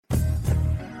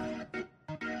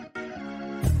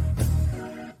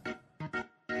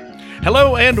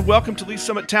Hello and welcome to Lee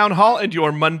Summit Town Hall and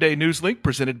your Monday News Link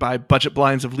presented by Budget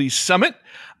Blinds of Lee Summit.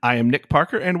 I am Nick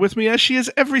Parker, and with me, as she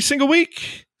is every single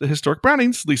week, the historic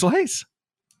Brownings, Liesl Hayes.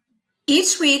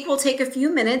 Each week, we'll take a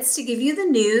few minutes to give you the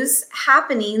news,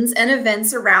 happenings, and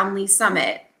events around Lee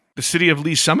Summit. The city of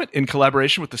Lee Summit, in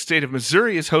collaboration with the state of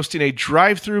Missouri, is hosting a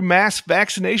drive-through mass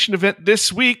vaccination event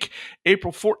this week,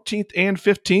 April 14th and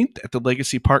 15th, at the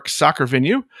Legacy Park soccer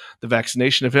venue. The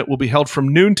vaccination event will be held from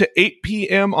noon to 8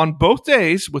 p.m. on both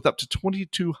days, with up to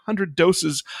 2,200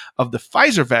 doses of the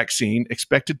Pfizer vaccine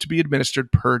expected to be administered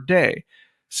per day.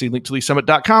 See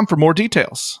linktoleesummit.com for more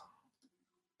details.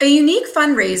 A unique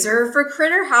fundraiser for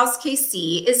Critter House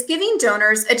KC is giving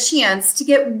donors a chance to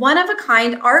get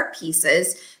one-of-a-kind art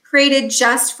pieces created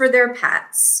just for their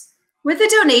pets. With a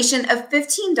donation of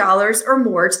 $15 or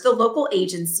more to the local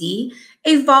agency,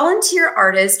 a volunteer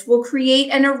artist will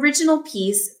create an original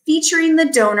piece featuring the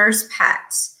donor's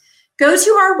pet. Go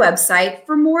to our website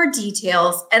for more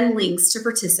details and links to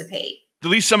participate. The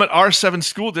Lee Summit R7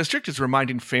 School District is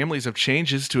reminding families of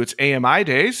changes to its AMI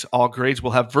days. All grades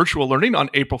will have virtual learning on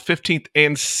April 15th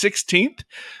and 16th.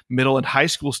 Middle and high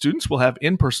school students will have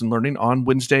in-person learning on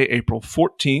Wednesday, April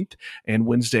 14th and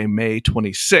Wednesday, May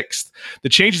 26th. The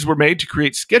changes were made to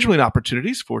create scheduling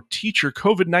opportunities for teacher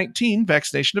COVID-19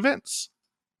 vaccination events.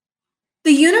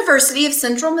 The University of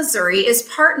Central Missouri is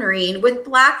partnering with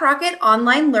Black Rocket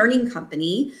Online Learning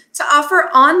Company to offer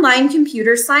online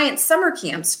computer science summer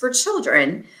camps for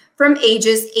children from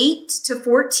ages 8 to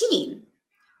 14.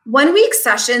 One-week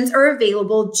sessions are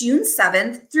available June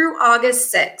 7th through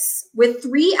August 6th, with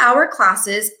 3-hour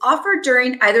classes offered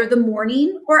during either the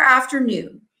morning or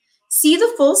afternoon. See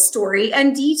the full story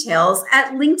and details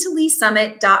at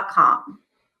linktoleesummit.com.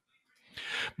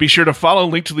 Be sure to follow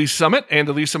Link to Lee Summit and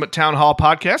the Lee Summit Town Hall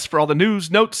podcast for all the news,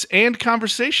 notes, and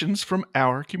conversations from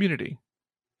our community.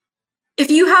 If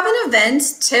you have an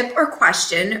event, tip, or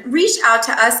question, reach out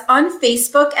to us on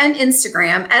Facebook and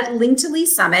Instagram at Link to Lee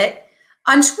Summit,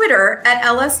 on Twitter at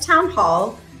LS Town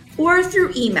Hall, or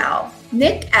through email,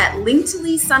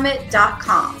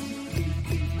 nick@linktoleesummit.com.